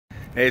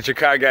Hey, it's your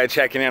car guy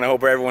checking in. I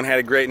hope everyone had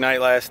a great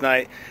night last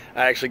night.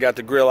 I actually got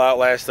to grill out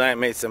last night,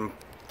 made some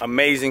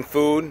amazing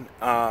food.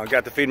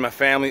 Got to feed my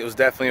family. It was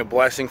definitely a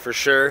blessing for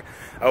sure.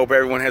 I hope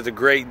everyone has a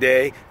great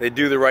day. They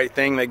do the right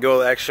thing. They go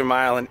the extra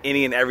mile in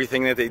any and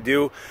everything that they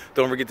do.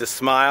 Don't forget to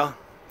smile.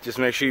 Just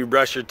make sure you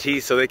brush your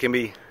teeth so they can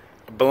be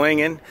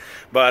blinging.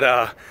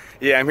 But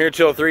yeah, I'm here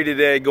till 3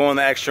 today, going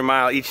the extra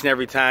mile each and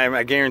every time.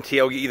 I guarantee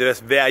I'll get you the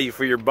best value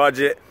for your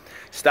budget.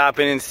 Stop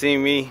in and see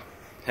me.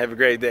 Have a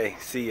great day.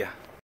 See ya.